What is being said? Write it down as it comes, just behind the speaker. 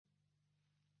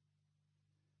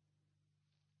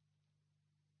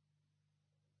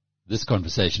This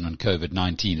conversation on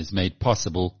COVID-19 is made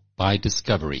possible by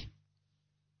Discovery.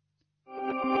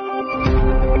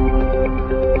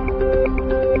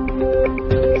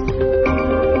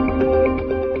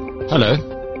 Hello,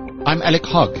 I'm Alec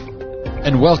Hogg,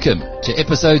 and welcome to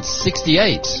episode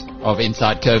 68 of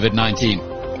Inside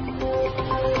COVID-19.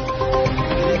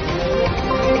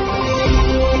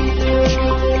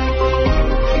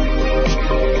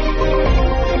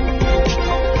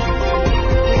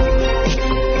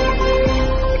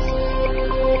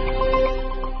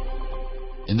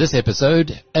 In this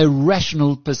episode, a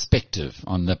rational perspective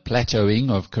on the plateauing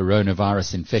of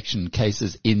coronavirus infection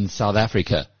cases in South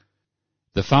Africa.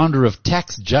 The founder of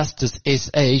Tax Justice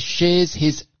SA shares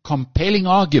his compelling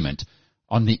argument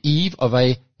on the eve of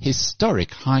a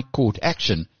historic High Court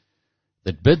action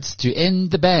that bids to end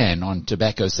the ban on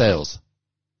tobacco sales.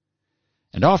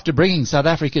 And after bringing South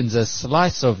Africans a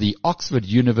slice of the Oxford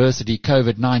University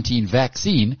COVID-19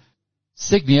 vaccine,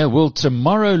 Signia will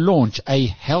tomorrow launch a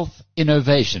health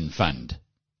innovation fund.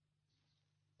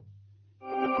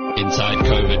 Inside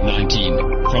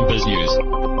COVID-19 from BizNews.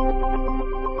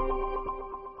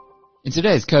 In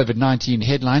today's COVID-19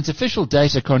 headlines, official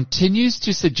data continues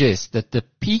to suggest that the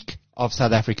peak of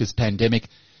South Africa's pandemic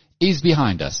is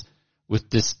behind us, with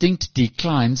distinct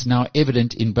declines now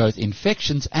evident in both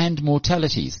infections and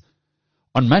mortalities.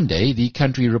 On Monday, the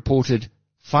country reported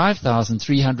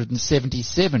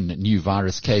 5,377 new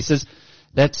virus cases.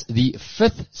 That's the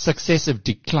fifth successive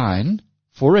decline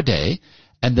for a day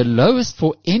and the lowest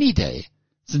for any day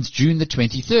since June the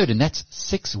 23rd, and that's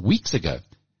 6 weeks ago.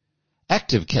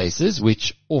 Active cases,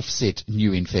 which offset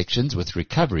new infections with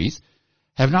recoveries,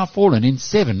 have now fallen in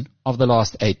 7 of the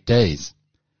last 8 days.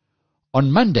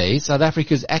 On Monday, South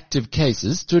Africa's active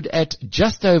cases stood at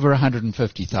just over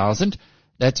 150,000.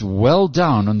 That's well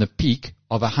down on the peak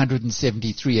of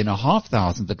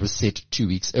 173,500 that was set 2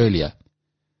 weeks earlier.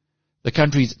 The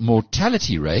country's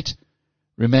mortality rate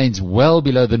remains well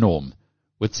below the norm,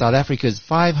 with South Africa's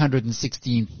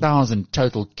 516,000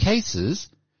 total cases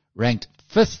ranked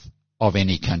 5th of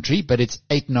any country, but its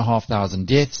 8,500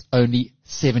 deaths only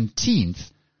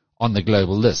 17th on the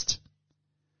global list.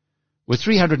 With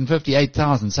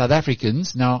 358,000 South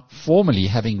Africans now formally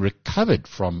having recovered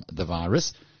from the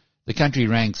virus, the country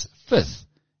ranks 5th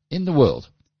in the world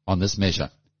on this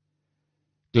measure.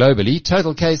 Globally,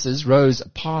 total cases rose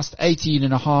past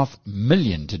 18.5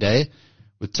 million today,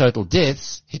 with total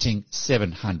deaths hitting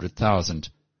 700,000.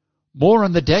 More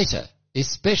on the data,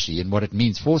 especially in what it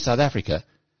means for South Africa,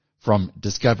 from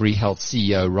Discovery Health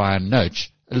CEO Ryan Noach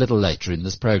a little later in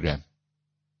this program.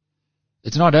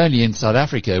 It's not only in South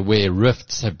Africa where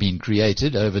rifts have been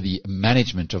created over the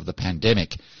management of the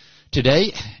pandemic.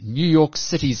 Today, New York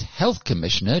City's health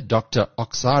commissioner, Dr.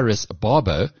 Oxaris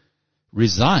Babo,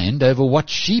 resigned over what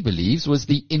she believes was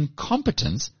the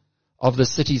incompetence of the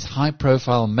city's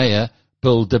high-profile mayor,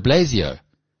 Bill de Blasio.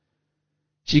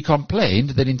 She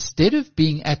complained that instead of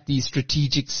being at the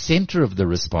strategic center of the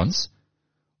response,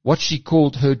 what she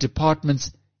called her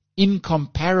department's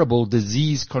incomparable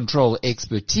disease control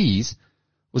expertise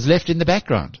was left in the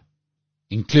background.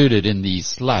 Included in the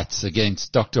slights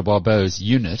against Dr. Barbeau's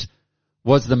unit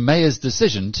was the mayor's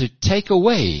decision to take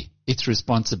away its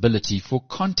responsibility for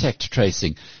contact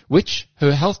tracing, which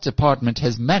her health department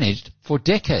has managed for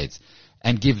decades,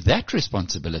 and give that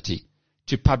responsibility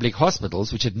to public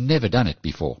hospitals which had never done it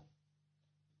before.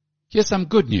 Here's some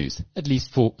good news, at least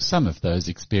for some of those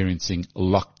experiencing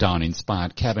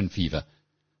lockdown-inspired cabin fever.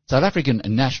 South African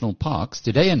National Parks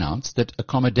today announced that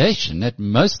accommodation at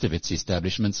most of its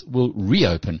establishments will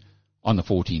reopen on the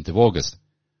 14th of August.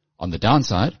 On the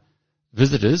downside,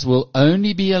 visitors will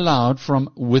only be allowed from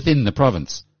within the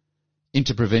province.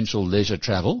 Interprovincial leisure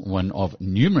travel, one of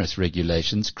numerous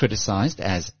regulations criticized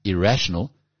as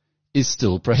irrational, is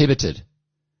still prohibited.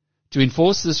 To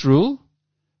enforce this rule,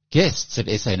 guests at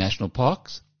SA National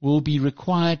Parks will be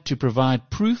required to provide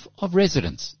proof of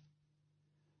residence.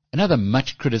 Another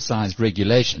much criticized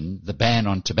regulation, the ban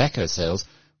on tobacco sales,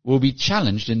 will be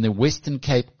challenged in the Western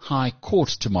Cape High Court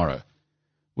tomorrow.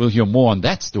 We'll hear more on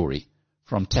that story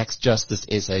from Tax Justice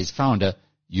SA's founder,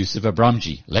 Yusuf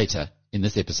Abramji, later in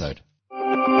this episode.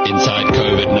 Inside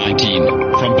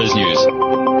COVID-19 from BizNews.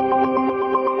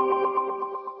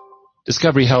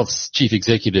 Discovery Health's Chief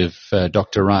Executive,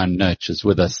 Dr. Ryan Noach, is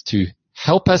with us to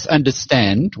help us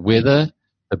understand whether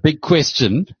the big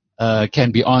question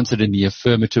can be answered in the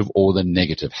affirmative or the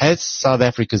negative. Has South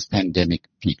Africa's pandemic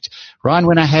peaked? Ryan,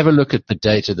 when I have a look at the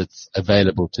data that's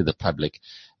available to the public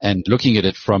and looking at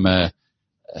it from a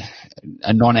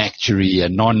non-actuary, a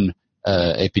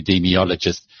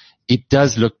non-epidemiologist, it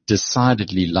does look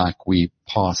decidedly like we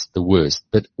passed the worst.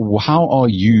 But how are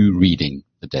you reading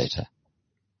the data?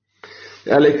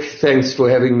 Alec, thanks for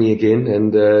having me again.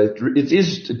 And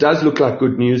it does look like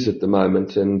good news at the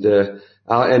moment. And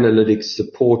our analytics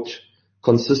support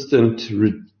consistent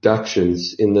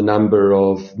reductions in the number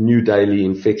of new daily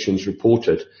infections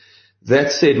reported.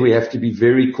 That said, we have to be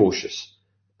very cautious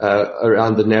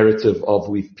around the narrative of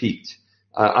we've peaked.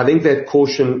 I think that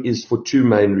caution is for two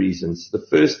main reasons. The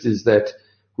first is that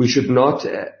we should not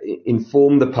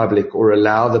inform the public or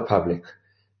allow the public,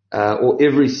 or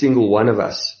every single one of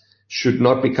us should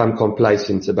not become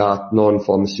complacent about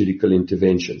non-pharmaceutical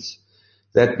interventions.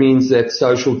 That means that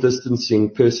social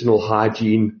distancing, personal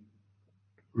hygiene,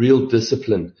 real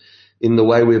discipline in the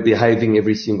way we're behaving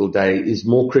every single day is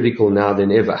more critical now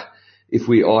than ever if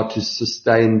we are to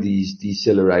sustain these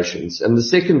decelerations. And the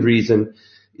second reason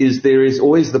is there is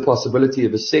always the possibility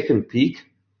of a second peak.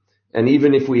 And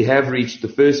even if we have reached the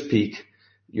first peak,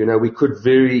 we could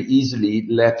very easily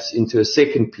lapse into a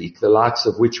second peak, the likes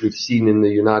of which we've seen in the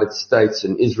United States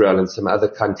and Israel and some other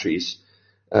countries.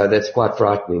 That's quite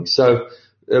frightening. So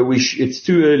it's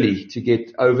too early to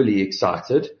get overly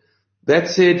excited. That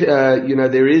said,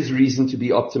 there is reason to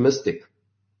be optimistic.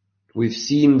 We've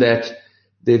seen that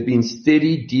there have been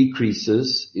steady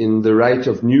decreases in the rate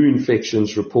of new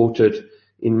infections reported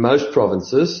in most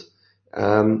provinces.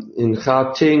 In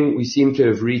Gauteng, we seem to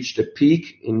have reached a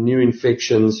peak in new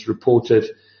infections reported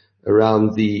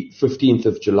around the 15th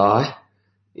of July.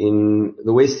 In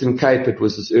the Western Cape, it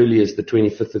was as early as the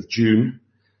 25th of June.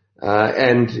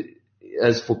 And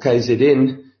as for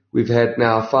KZN, we've had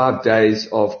now 5 days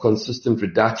of consistent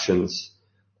reductions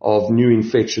of new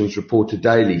infections reported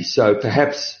daily. So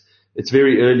perhaps it's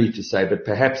very early to say, but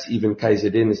perhaps even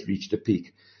KZN has reached a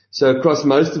peak. So across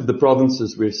most of the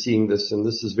provinces, we're seeing this, and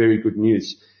this is very good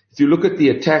news. If you look at the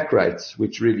attack rates,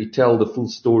 which really tell the full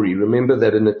story, remember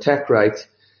that an attack rate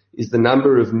is the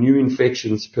number of new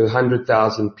infections per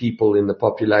 100,000 people in the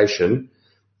population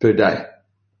per day.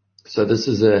 So this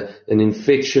is an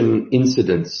infection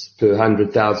incidence per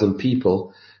 100,000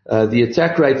 people. The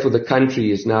attack rate for the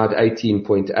country is now at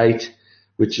 18.8,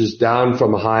 which is down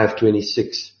from a high of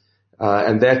 26.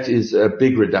 And that is a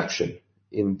big reduction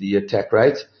in the attack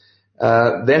rate.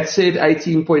 That said,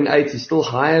 18.8 is still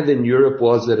higher than Europe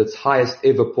was at its highest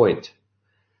ever point.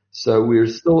 So we're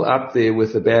still up there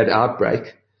with a bad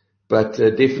outbreak, but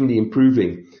definitely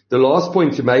improving. The last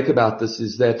point to make about this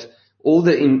is that all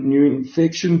the new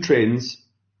infection trends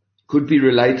could be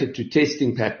related to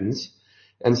testing patterns.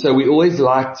 And so we always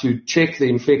like to check the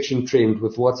infection trend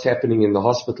with what's happening in the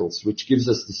hospitals, which gives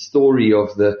us the story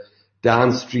of the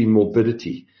downstream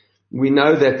morbidity. We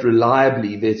know that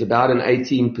reliably there's about an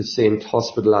 18%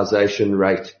 hospitalization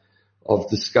rate of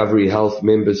Discovery Health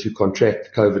members who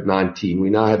contract COVID-19.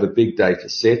 We now have a big data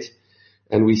set,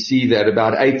 and we see that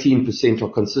about 18% are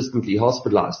consistently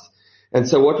hospitalized. And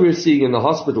so what we're seeing in the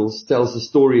hospitals tells the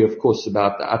story, of course,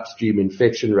 about the upstream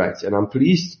infection rates. And I'm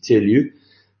pleased to tell you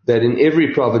that in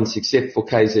every province except for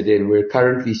KZN, we're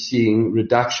currently seeing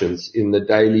reductions in the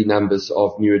daily numbers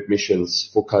of new admissions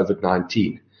for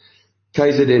COVID-19.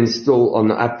 KZN is still on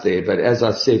the up there, but as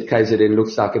I said, KZN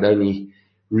looks like it only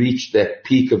reached that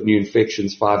peak of new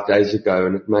infections 5 days ago,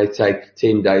 and it may take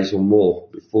 10 days or more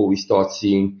before we start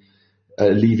seeing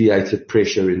alleviated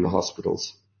pressure in the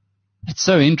hospitals. It's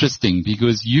so interesting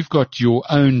because you've got your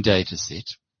own data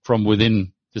set from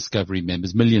within Discovery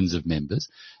members, millions of members,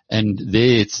 and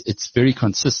there it's very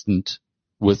consistent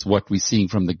with what we're seeing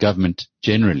from the government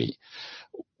generally.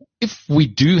 If we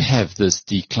do have this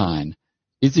decline,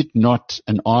 is it not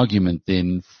an argument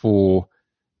then for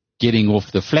getting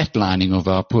off the flatlining of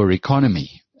our poor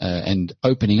economy and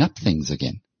opening up things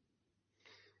again?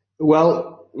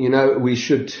 Well, we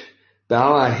should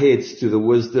bow our heads to the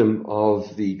wisdom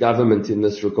of the government in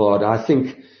this regard. I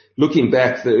think looking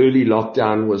back, the early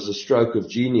lockdown was a stroke of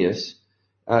genius.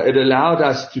 It allowed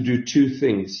us to do two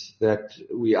things that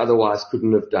we otherwise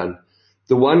couldn't have done.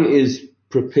 The one is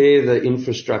prepare the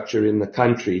infrastructure in the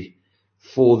country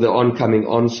for the oncoming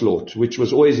onslaught, which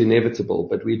was always inevitable,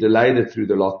 but we delayed it through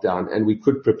the lockdown, and we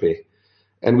could prepare.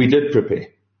 And we did prepare.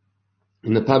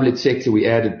 In the public sector, we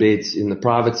added beds. In the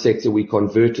private sector, we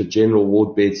converted general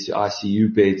ward beds to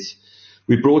ICU beds.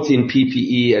 We brought in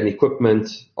PPE and equipment,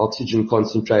 oxygen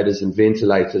concentrators and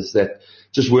ventilators that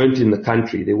just weren't in the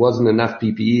country. There wasn't enough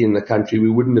PPE in the country. We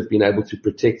wouldn't have been able to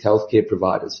protect healthcare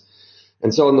providers.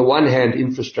 And so on the one hand,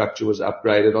 infrastructure was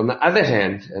upgraded. On the other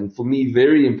hand, and for me,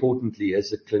 very importantly,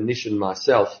 as a clinician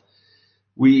myself,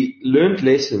 we learned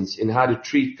lessons in how to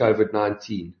treat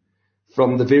COVID-19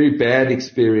 from the very bad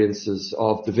experiences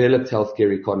of developed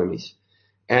healthcare economies.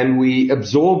 and we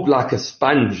absorbed like a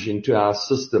sponge into our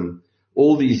system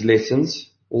all these lessons,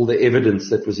 all the evidence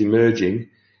that was emerging,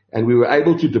 and we were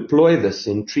able to deploy this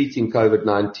in treating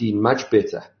COVID-19 much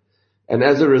better. And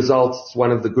as a result, it's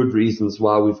one of the good reasons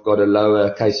why we've got a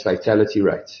lower case fatality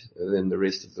rate than the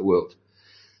rest of the world.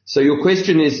 So your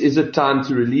question is it time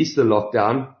to release the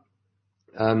lockdown?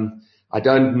 I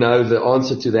don't know the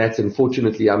answer to that.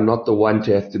 Unfortunately, I'm not the one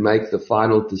to have to make the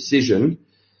final decision.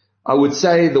 I would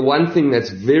say the one thing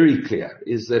that's very clear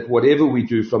is that whatever we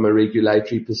do from a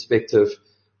regulatory perspective,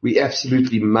 we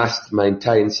absolutely must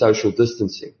maintain social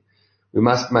distancing. We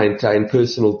must maintain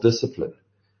personal discipline,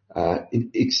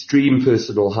 extreme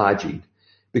personal hygiene,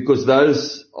 because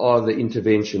those are the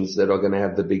interventions that are going to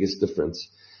have the biggest difference.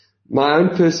 My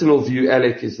own personal view,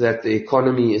 Alec, is that the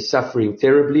economy is suffering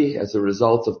terribly as a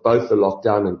result of both the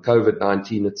lockdown and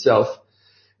COVID-19 itself.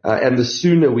 And the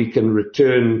sooner we can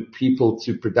return people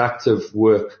to productive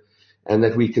work and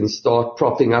that we can start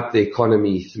propping up the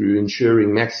economy through ensuring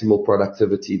maximal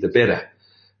productivity, the better.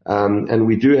 And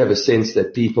we do have a sense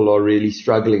that people are really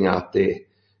struggling out there.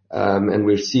 And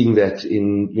we're seeing that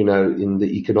in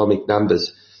the economic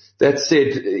numbers. That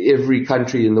said, every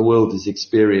country in the world is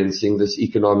experiencing this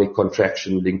economic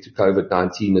contraction linked to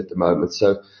COVID-19 at the moment.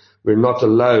 So we're not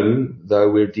alone, though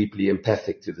we're deeply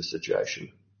empathic to the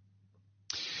situation.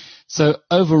 So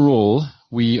overall,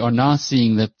 we are now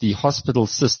seeing that the hospital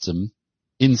system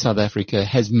in South Africa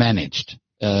has managed.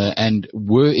 And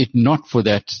were it not for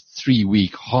that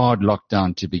 3-week hard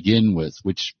lockdown to begin with,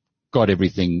 which got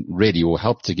everything ready or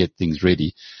helped to get things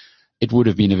ready, it would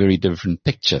have been a very different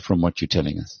picture from what you're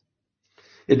telling us.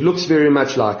 It looks very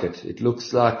much like it. It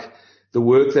looks like the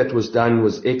work that was done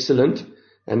was excellent,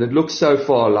 and it looks so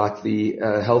far like the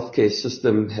healthcare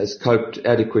system has coped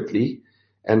adequately.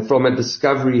 And from a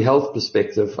Discovery Health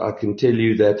perspective, I can tell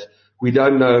you that we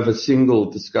don't know of a single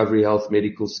Discovery Health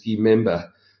medical scheme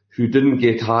member who didn't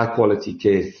get high quality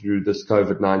care through this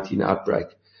COVID-19 outbreak.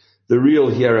 The real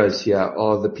heroes here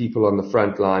are the people on the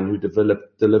front line who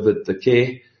delivered the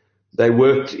care. They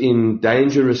worked in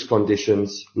dangerous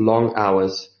conditions, long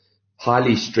hours,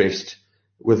 highly stressed,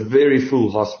 with very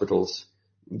full hospitals,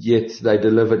 yet they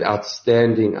delivered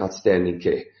outstanding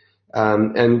care.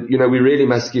 We really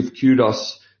must give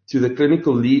kudos to the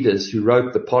clinical leaders who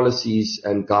wrote the policies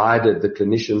and guided the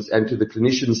clinicians, and to the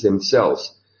clinicians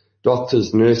themselves,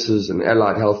 doctors, nurses, and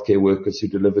allied healthcare workers who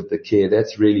delivered the care.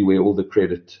 That's really where all the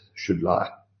credit should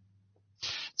lie.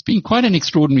 It's been quite an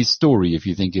extraordinary story if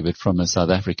you think of it from a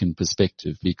South African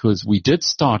perspective, because we did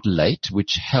start late,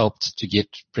 which helped to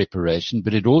get preparation,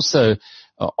 but it also,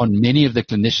 on many of the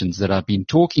clinicians that I've been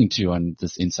talking to on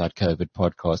this Inside COVID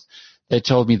podcast, they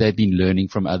told me they'd been learning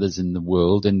from others in the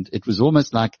world, and it was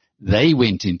almost like they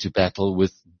went into battle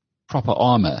with proper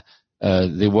armor.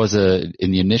 There was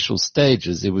in the initial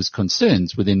stages, there was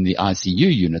concerns within the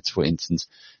ICU units, for instance,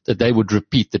 that they would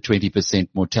repeat the 20%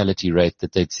 mortality rate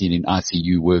that they'd seen in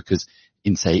ICU workers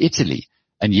in, say, Italy.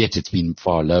 And yet it's been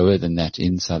far lower than that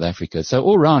in South Africa. So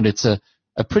all round, it's a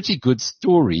pretty good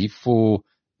story for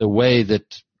the way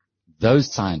that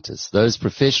those scientists, those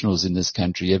professionals in this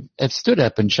country have stood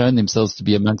up and shown themselves to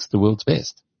be amongst the world's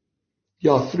best.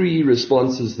 Yeah, 3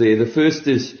 responses there. The first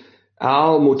is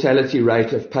our mortality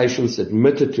rate of patients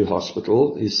admitted to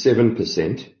hospital is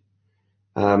 7%.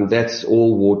 That's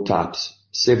all ward types,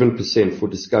 7% for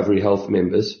Discovery Health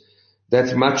members.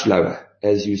 That's much lower,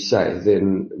 as you say,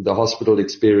 than the hospital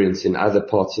experience in other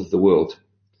parts of the world.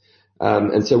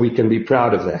 And so we can be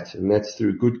proud of that. And that's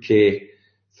through good care,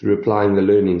 through applying the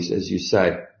learnings, as you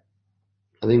say.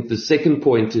 I think the second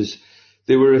point is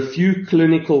there were a few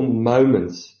clinical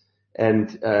moments and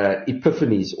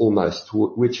epiphanies almost,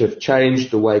 which have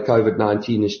changed the way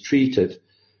COVID-19 is treated,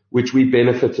 which we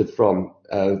benefited from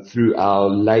through our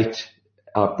late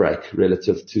outbreak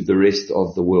relative to the rest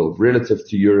of the world, relative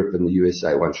to Europe and the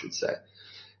USA, one should say.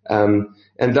 And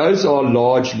those are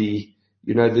largely,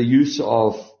 the use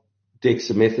of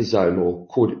dexamethasone or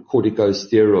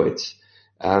corticosteroids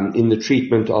in the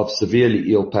treatment of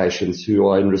severely ill patients who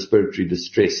are in respiratory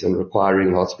distress and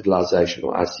requiring hospitalization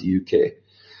or ICU care.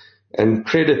 And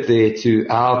credit there to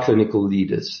our clinical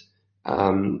leaders,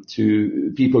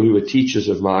 to people who are teachers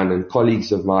of mine and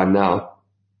colleagues of mine now,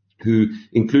 who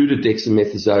included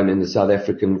dexamethasone in the South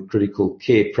African critical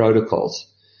care protocols,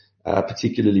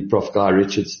 particularly Prof. Guy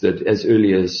Richards did as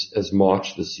early as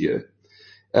March this year.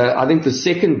 I think the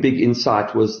second big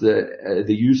insight was the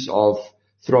use of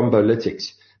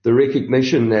thrombolytics, the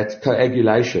recognition that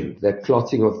coagulation, that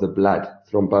clotting of the blood,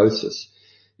 thrombosis,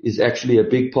 is actually a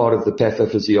big part of the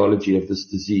pathophysiology of this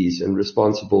disease and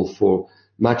responsible for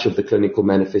much of the clinical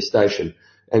manifestation.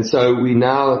 And so we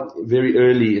now, very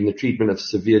early in the treatment of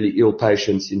severely ill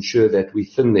patients, ensure that we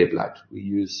thin their blood. We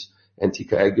use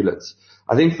anticoagulants.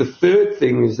 I think the third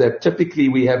thing is that typically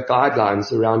we have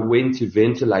guidelines around when to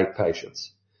ventilate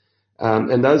patients.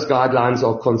 And those guidelines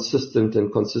are consistent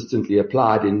and consistently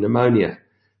applied in pneumonia,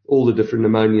 all the different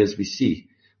pneumonias we see.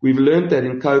 We've learned that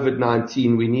in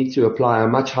COVID-19 we need to apply a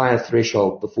much higher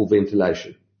threshold before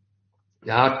ventilation.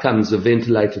 The outcomes of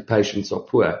ventilated patients are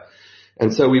poor.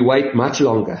 And so we wait much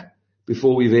longer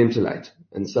before we ventilate.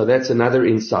 And so that's another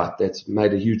insight that's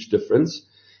made a huge difference.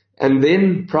 And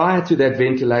then prior to that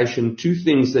ventilation, two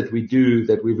things that we do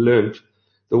that we've learned.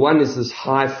 The one is this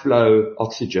high flow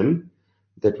oxygen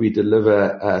that we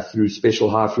deliver through special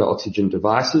high flow oxygen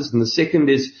devices. And the second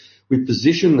is we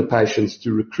position the patients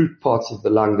to recruit parts of the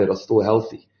lung that are still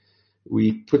healthy.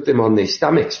 We put them on their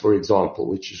stomachs, for example,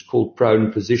 which is called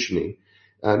prone positioning,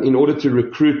 in order to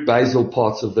recruit basal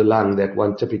parts of the lung that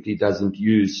one typically doesn't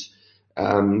use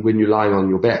when you're lying on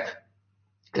your back.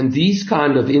 And these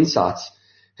kind of insights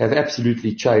have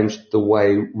absolutely changed the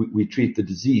way we treat the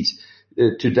disease.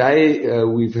 Today,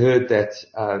 we've heard that,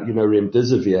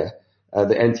 remdesivir,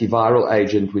 the antiviral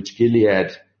agent which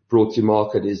Gilead brought to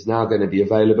market, is now going to be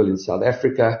available in South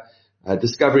Africa.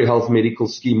 Discovery Health Medical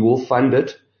Scheme will fund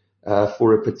it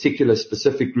for a particular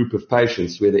specific group of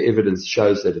patients where the evidence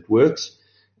shows that it works.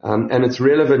 And it's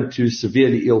relevant to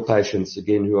severely ill patients,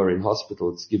 again, who are in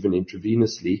hospital. It's given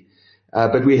intravenously.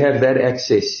 But we have that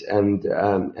access and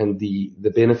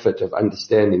the benefit of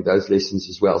understanding those lessons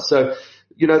as well. So,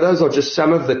 those are just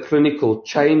some of the clinical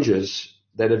changes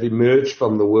that have emerged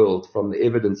from the world, from the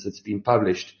evidence that's been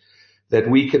published, that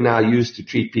we can now use to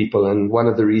treat people. And one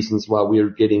of the reasons why we're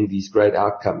getting these great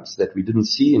outcomes that we didn't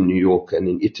see in New York and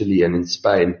in Italy and in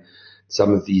Spain,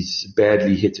 some of these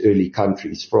badly hit early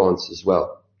countries, France as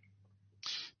well.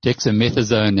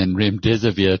 Dexamethasone and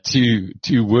remdesivir,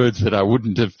 two words that I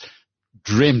wouldn't have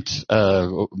dreamt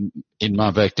in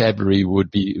my vocabulary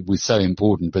was so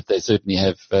important, but they certainly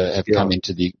have come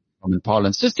into the common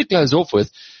parlance. Just to close off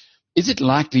with, is it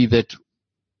likely that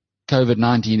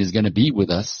COVID-19 is going to be with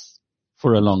us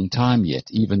for a long time yet,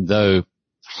 even though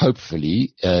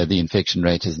hopefully the infection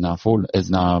rate has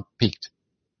now peaked?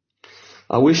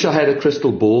 I wish I had a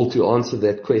crystal ball to answer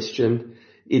that question.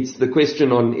 It's the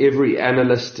question on every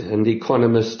analyst and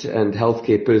economist and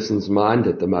healthcare person's mind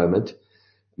at the moment.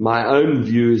 My own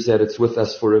view is that it's with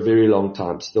us for a very long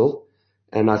time still.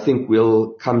 And I think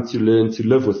we'll come to learn to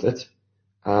live with it,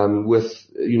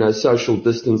 with, social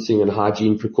distancing and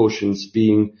hygiene precautions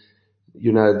being,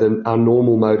 our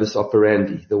normal modus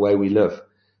operandi, the way we live.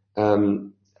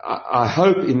 I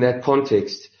hope in that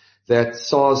context that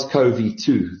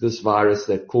SARS-CoV-2, this virus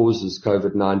that causes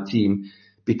COVID-19,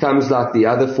 becomes like the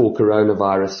other 4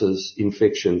 coronaviruses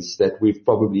infections that we've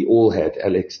probably all had,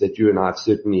 Alex, that you and I have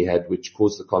certainly had, which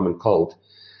cause the common cold.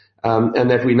 And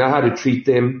that we know how to treat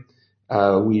them.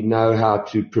 We know how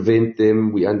to prevent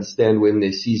them. We understand when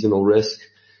there's seasonal risk.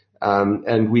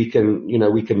 And we can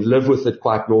live with it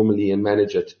quite normally and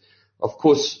manage it. Of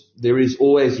course, there is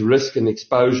always risk and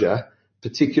exposure,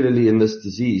 particularly in this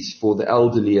disease, for the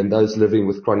elderly and those living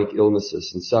with chronic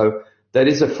illnesses. And so that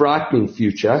is a frightening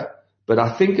future. But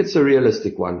I think it's a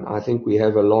realistic one. I think we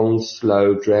have a long,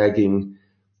 slow, dragging,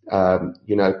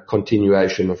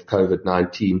 continuation of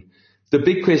COVID-19. The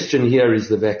big question here is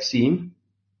the vaccine.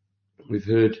 We've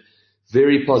heard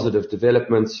very positive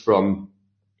developments from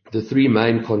the 3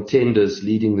 main contenders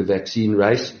leading the vaccine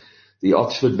race: the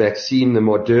Oxford vaccine, the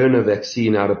Moderna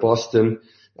vaccine out of Boston,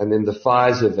 and then the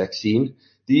Pfizer vaccine.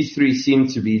 These 3 seem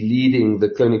to be leading the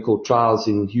clinical trials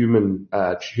in human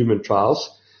trials.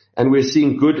 And we're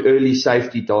seeing good early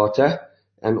safety data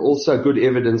and also good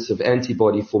evidence of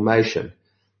antibody formation.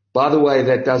 By the way,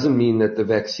 that doesn't mean that the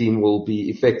vaccine will be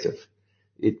effective.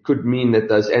 It could mean that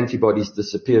those antibodies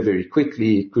disappear very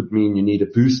quickly. It could mean you need a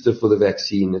booster for the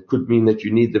vaccine. It could mean that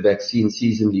you need the vaccine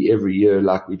seasonally every year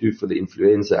like we do for the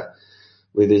influenza,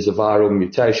 where there's a viral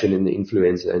mutation in the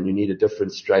influenza and you need a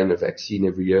different strain of vaccine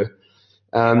every year.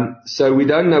 So we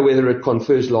don't know whether it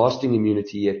confers lasting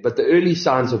immunity yet, but the early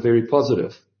signs are very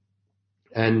positive.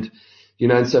 And,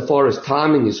 insofar as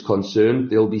timing is concerned,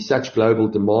 there'll be such global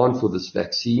demand for this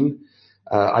vaccine.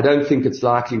 I don't think it's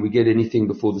likely we get anything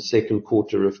before the second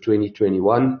quarter of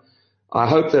 2021. I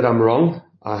hope that I'm wrong.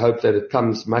 I hope that it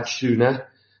comes much sooner.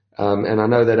 And I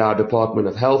know that our Department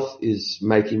of Health is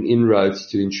making inroads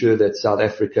to ensure that South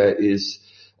Africa is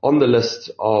on the list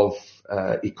of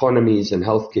economies and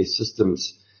healthcare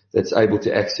systems that's able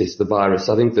to access the virus.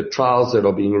 I think the trials that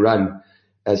are being run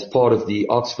as part of the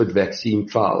Oxford vaccine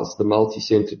trials, the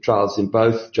multi-center trials in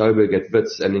both Joburg at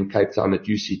Wits and in Cape Town at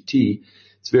UCT,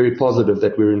 it's very positive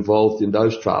that we're involved in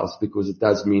those trials because it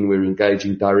does mean we're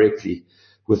engaging directly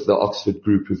with the Oxford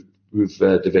group who've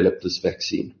developed this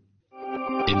vaccine.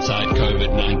 Inside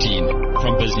COVID-19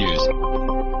 from BizNews.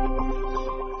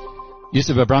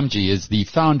 Yusuf Abramji is the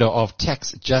founder of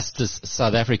Tax Justice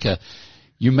South Africa.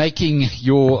 You're making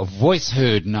your voice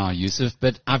heard now, Yusuf,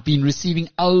 but I've been receiving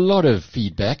a lot of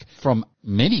feedback from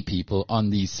many people on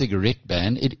the cigarette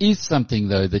ban. It is something,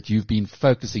 though, that you've been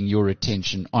focusing your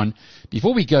attention on.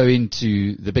 Before we go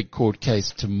into the big court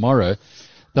case tomorrow,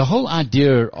 the whole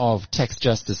idea of Tax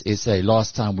Justice SA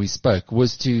last time we spoke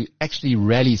was to actually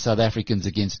rally South Africans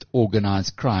against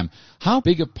organized crime. How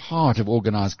big a part of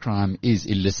organized crime is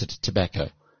illicit tobacco?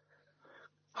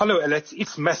 Hello, Alex.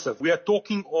 It's massive. We are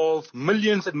talking of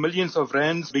millions and millions of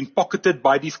rands being pocketed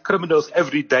by these criminals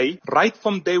every day. Right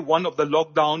from day one of the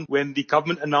lockdown, when the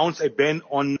government announced a ban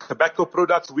on tobacco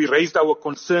products, we raised our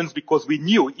concerns because we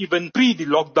knew even pre the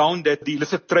lockdown that the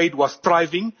illicit trade was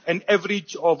thriving. An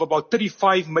average of about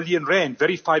 35 million rand,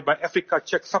 verified by Africa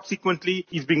Check subsequently,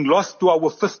 is being lost to our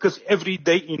fiscus every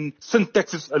day in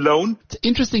syntaxes alone. It's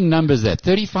interesting numbers there.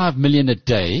 35 million a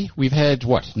day. We've had,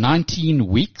 19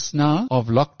 weeks now of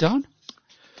lockdown?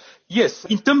 Yes.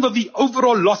 In terms of the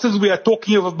overall losses, we are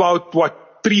talking of about,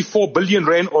 3-4 billion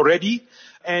rand already.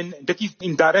 And that is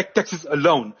in direct taxes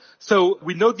alone. So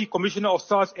we know the Commissioner of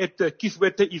SARS at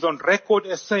Kiswete is on record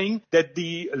as saying that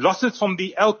the losses from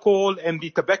the alcohol and the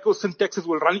tobacco syntaxes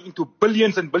will run into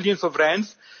billions and billions of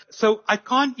rands. So I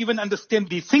can't even understand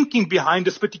the thinking behind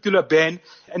this particular ban.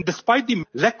 And despite the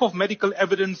lack of medical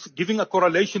evidence giving a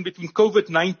correlation between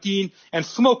COVID-19 and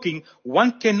smoking,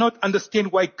 one cannot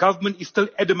understand why government is still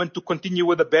adamant to continue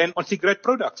with the ban on cigarette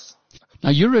products. Now,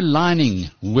 you're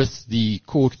aligning with the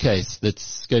court case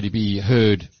that's going to be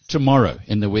heard tomorrow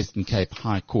in the Western Cape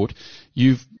High Court.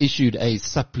 You've issued a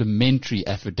supplementary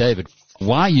affidavit.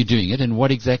 Why are you doing it, and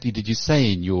what exactly did you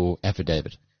say in your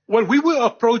affidavit? Well, we were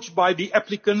approached by the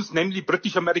applicants, namely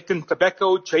British American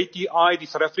Tobacco, JTI, the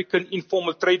South African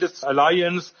Informal Traders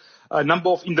Alliance, a number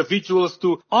of individuals,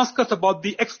 to ask us about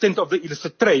the extent of the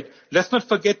illicit trade. Let's not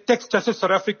forget, Tax Justice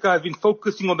South Africa has been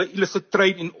focusing on the illicit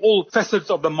trade in all facets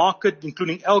of the market,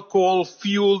 including alcohol,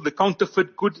 fuel, the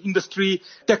counterfeit goods industry,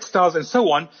 textiles, and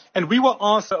so on. And we were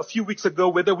asked a few weeks ago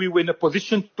whether we were in a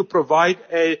position to provide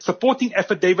a supporting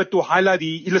affidavit to highlight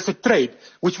the illicit trade,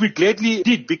 which we gladly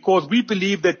did because we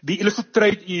believe that the illicit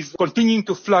trade is continuing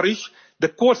to flourish. The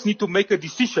courts need to make a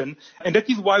decision, and that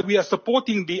is why we are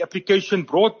supporting the application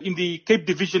brought in the Cape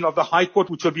Division of the High Court,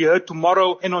 which will be heard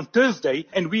tomorrow and on Thursday.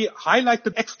 And we highlight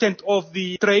the extent of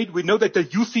the trade. We know that the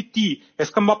UCT has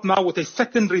come up now with a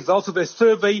second results of a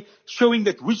survey showing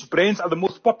that which brands are the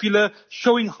most popular,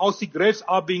 showing how cigarettes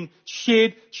are being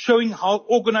shared, showing how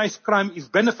organized crime is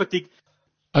benefiting.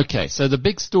 Okay, so the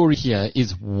big story here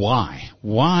is why?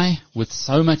 Why, with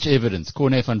so much evidence?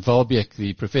 Corné van Walbeek,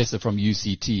 the professor from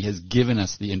UCT, has given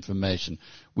us the information.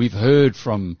 We've heard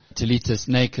from Talita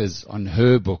Snakers on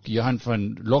her book, Johan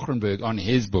van Lochenberg on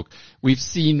his book. We've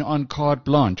seen on Carte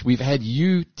Blanche. We've had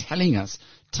you telling us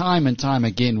time and time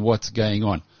again what's going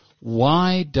on.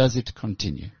 Why does it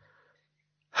continue?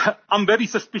 I'm very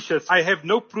suspicious. I have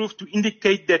no proof to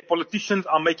indicate that politicians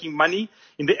are making money.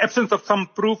 In the absence of some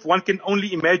proof, one can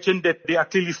only imagine that they are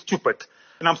clearly stupid.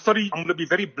 And I'm sorry, I'm going to be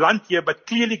very blunt here, but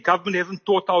clearly government hasn't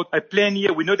thought out a plan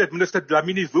here. We know that Minister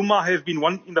Dlamini Zuma has been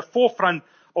one in the forefront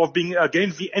of being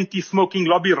against the anti-smoking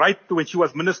lobby right when she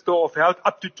was Minister of Health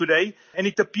up to today. And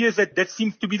it appears that that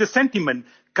seems to be the sentiment.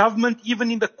 Government,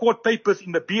 even in the court papers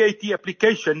in the BAT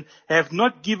application, have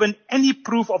not given any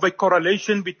proof of a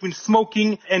correlation between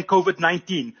smoking and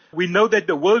COVID-19. We know that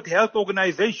the World Health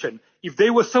Organization, if they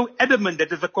were so adamant that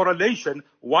there's a correlation,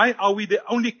 why are we the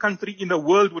only country in the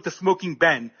world with a smoking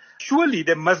ban? Surely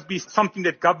there must be something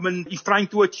that government is trying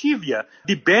to achieve here.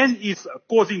 The ban is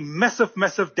causing massive,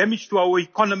 massive damage to our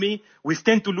economy. We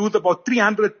stand to lose about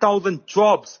 300,000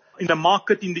 jobs in the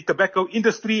market in the tobacco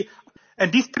industry.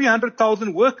 And these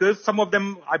 300,000 workers, some of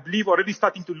them, I believe, already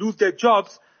starting to lose their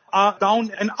jobs, are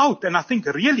down and out. And I think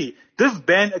really this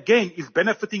ban, again, is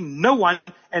benefiting no one,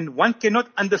 and one cannot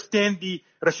understand the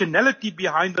rationality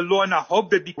behind the law. And I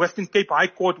hope that the Western Cape High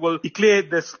Court will declare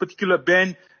this particular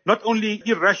ban not only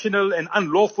irrational and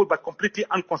unlawful, but completely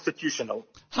unconstitutional.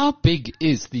 How big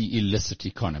is the illicit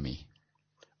economy?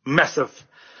 Massive.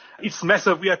 It's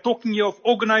massive. We are talking here of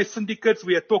organized syndicates.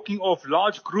 We are talking of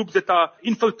large groups that are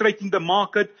infiltrating the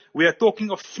market. We are talking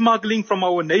of smuggling from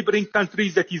our neighboring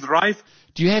countries that is rife.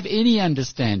 Do you have any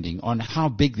understanding on how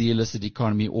big the illicit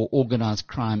economy or organized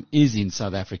crime is in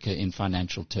South Africa in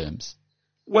financial terms?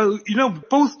 Well,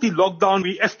 post the lockdown,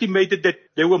 we estimated that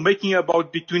they were making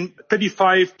about between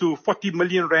 35 to 40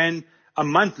 million rand a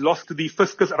month lost to the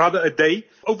fiscus, rather a day,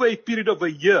 over a period of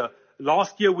a year.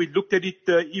 Last year, we looked at it,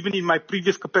 even in my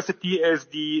previous capacity as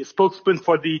the spokesman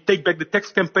for the Take Back the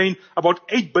Tax campaign, about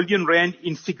 8 billion rand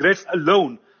in cigarettes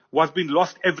alone was being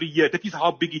lost every year. That is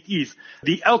how big it is.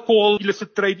 The alcohol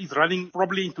illicit trade is running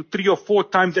probably into 3 or 4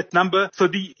 times that number. So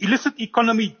the illicit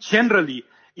economy generally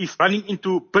is running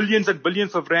into billions and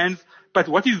billions of rands. But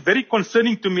what is very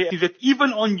concerning to me is that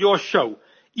even on your show,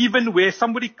 even where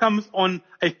somebody comes on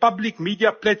a public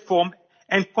media platform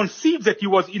and concedes that he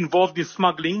was involved in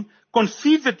smuggling,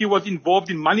 concedes that he was involved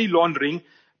in money laundering,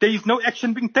 there is no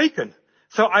action being taken.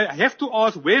 So I have to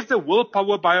ask, where's the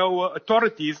willpower by our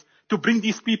authorities to bring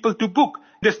these people to book?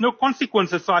 There's no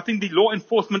consequences. So I think the law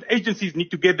enforcement agencies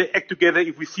need to get their act together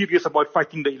if we're serious about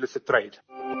fighting the illicit trade.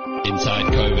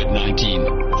 Inside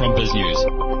COVID-19 from BizNews.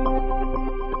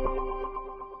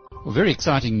 Well, very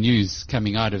exciting news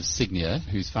coming out of Signia,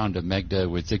 whose founder Magda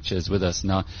Wadzicka is with us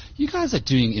now. You guys are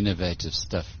doing innovative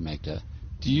stuff, Magda.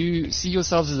 Do you see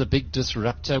yourselves as a big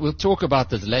disruptor? We'll talk about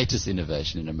this latest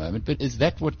innovation in a moment, but is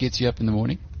that what gets you up in the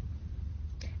morning?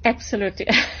 Absolutely.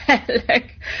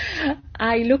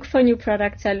 I look for new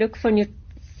products. I look for new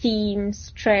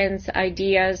themes, trends,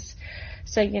 ideas.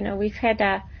 So, we've had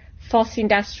a Fourth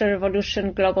Industrial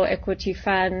Revolution Global Equity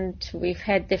Fund. We've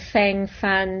had the FANG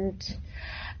Fund.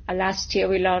 Last year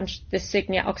we launched the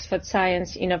Signia Oxford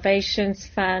Science Innovations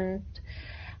Fund.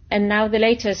 And now the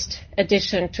latest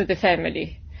addition to the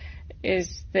family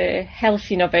is the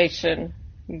Health Innovation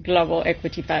Global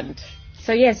Equity Fund.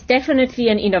 So yes, definitely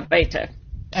an innovator.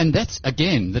 And that's,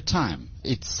 again, the time.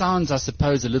 It sounds, I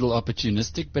suppose, a little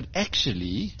opportunistic, but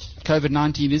actually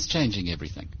COVID-19 is changing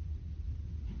everything.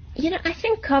 I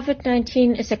think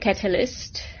COVID-19 is a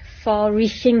catalyst for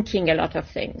rethinking a lot of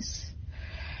things.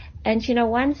 And,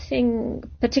 one thing,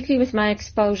 particularly with my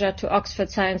exposure to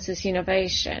Oxford Sciences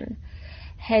Innovation,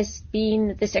 has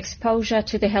been this exposure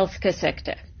to the healthcare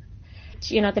sector.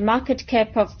 The market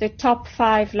cap of the top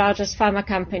 5 largest pharma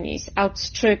companies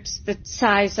outstrips the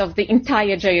size of the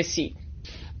entire JSE.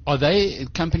 Are they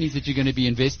companies that you're going to be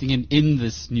investing in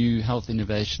this new Health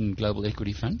Innovation Global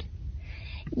Equity Fund?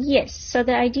 Yes. So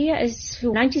the idea is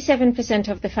 97%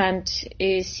 of the fund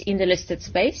is in the listed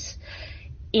space,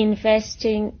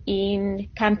 investing in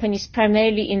companies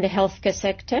primarily in the healthcare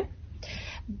sector.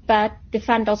 But the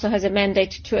fund also has a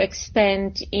mandate to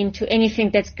expand into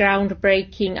anything that's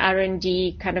groundbreaking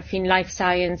R&D, kind of in life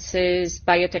sciences,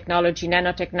 biotechnology,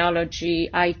 nanotechnology,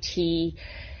 IT,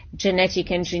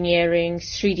 genetic engineering,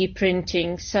 3D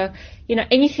printing. So,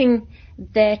 anything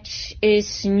that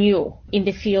is new in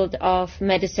the field of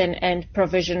medicine and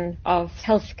provision of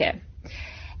healthcare.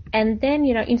 And then,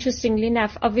 interestingly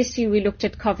enough, obviously we looked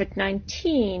at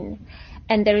COVID-19,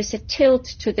 and there is a tilt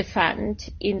to the fund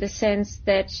in the sense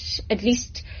that at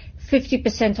least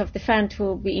 50% of the fund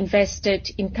will be invested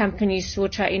in companies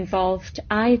which are involved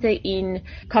either in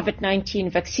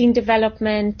COVID-19 vaccine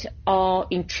development or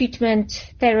in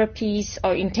treatment therapies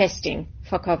or in testing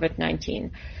for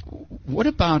COVID-19. What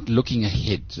about looking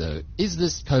ahead, though? Is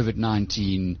this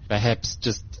COVID-19 perhaps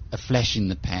just a flash in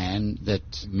the pan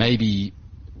that maybe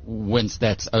once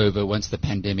that's over, once the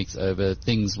pandemic's over,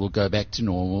 things will go back to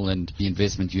normal and the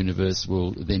investment universe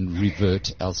will then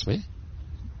revert elsewhere?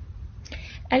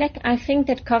 Alec, I think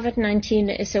that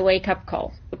COVID-19 is a wake-up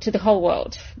call to the whole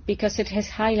world because it has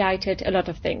highlighted a lot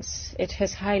of things. It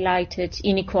has highlighted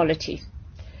inequality.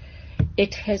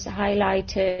 It has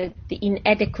highlighted the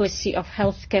inadequacy of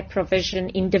healthcare provision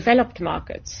in developed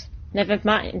markets. Never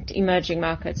mind emerging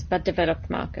markets, but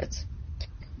developed markets.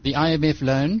 The IMF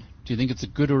loan, do you think it's a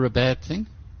good or a bad thing?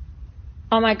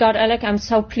 Oh my God, Alec, I'm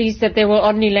so pleased that they will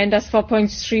only lend us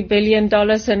 $4.3 billion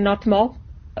and not more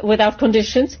without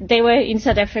conditions. They were in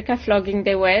South Africa flogging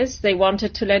their wares. They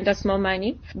wanted to lend us more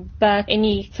money, but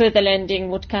any further lending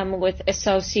would come with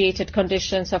associated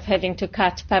conditions of having to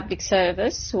cut public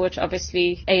service, which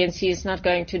obviously ANC is not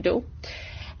going to do.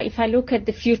 If I look at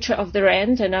the future of the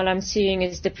rand, and all I'm seeing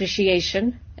is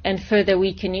depreciation and further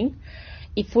weakening,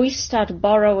 if we start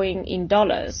borrowing in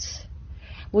dollars,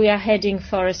 we are heading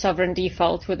for a sovereign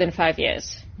default within 5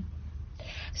 years.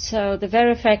 So the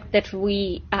very fact that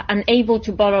we are unable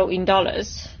to borrow in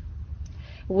dollars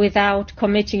without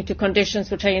committing to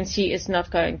conditions which ANC is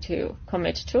not going to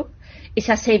commit to is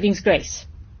a savings grace,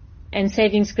 and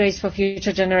savings grace for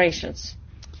future generations.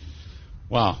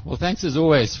 Wow. Well, thanks as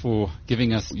always for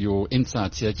giving us your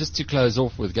insights here. Just to close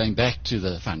off with going back to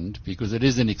the fund, because it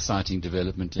is an exciting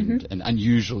development and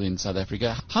unusual in South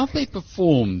Africa. How have they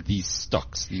performed these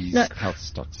stocks, health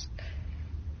stocks?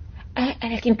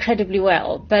 Incredibly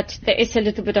well, but there is a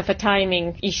little bit of a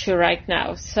timing issue right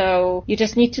now. So you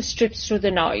just need to strip through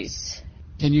the noise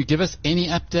Can you give us any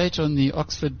update on the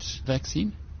Oxford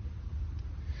vaccine?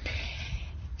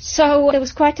 So there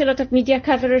was quite a lot of media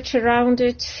coverage around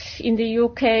it in the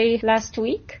UK last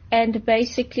week, and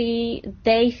basically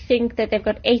they think that they've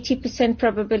got 80%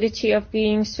 probability of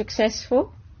being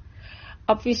successful.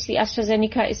 Obviously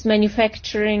AstraZeneca is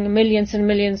manufacturing millions and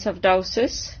millions of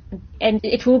doses, and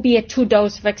it will be a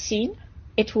 2-dose vaccine.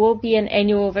 It will be an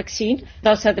annual vaccine.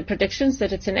 Those are the predictions,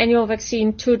 that it's an annual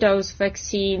vaccine, 2-dose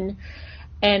vaccine,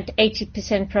 and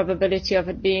 80% probability of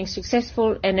it being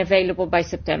successful and available by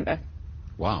September.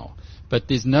 Wow. But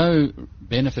there's no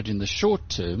benefit in the short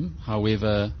term.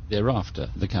 However,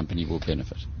 thereafter, the company will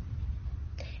benefit.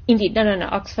 Indeed. No.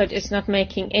 Oxford is not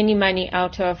making any money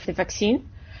out of the vaccine.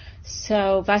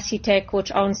 So Vasitech,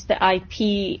 which owns the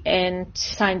IP and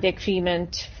signed the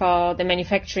agreement for the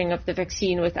manufacturing of the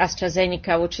vaccine with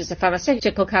AstraZeneca, which is a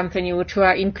pharmaceutical company which we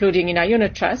are including in our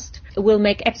unit trust, will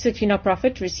make absolutely no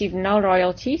profit, receive no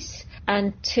royalties,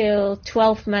 until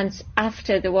 12 months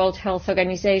after the World Health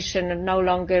Organization no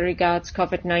longer regards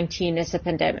COVID-19 as a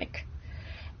pandemic.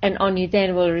 And only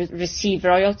then will receive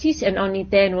royalties, and only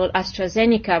then will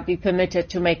AstraZeneca be permitted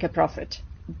to make a profit.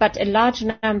 But a large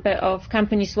number of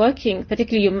companies working,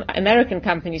 particularly American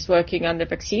companies working on the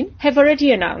vaccine, have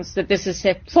already announced that this is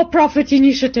a for-profit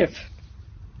initiative.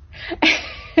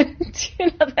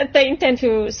 And that they intend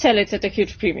to sell it at a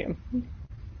huge premium.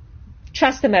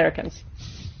 Trust Americans.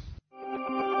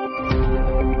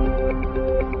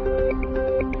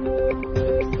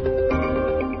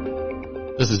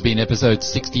 This has been episode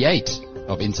 68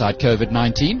 of Inside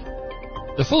COVID-19.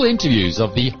 The full interviews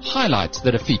of the highlights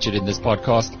that are featured in this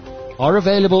podcast are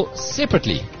available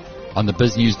separately on the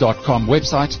biznews.com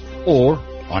website or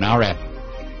on our app.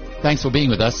 Thanks for being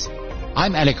with us.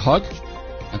 I'm Alec Hogg.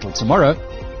 Until tomorrow,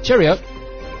 cheerio.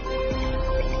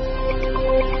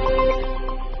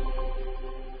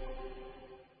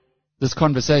 This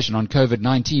conversation on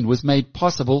COVID-19 was made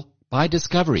possible by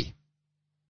Discovery.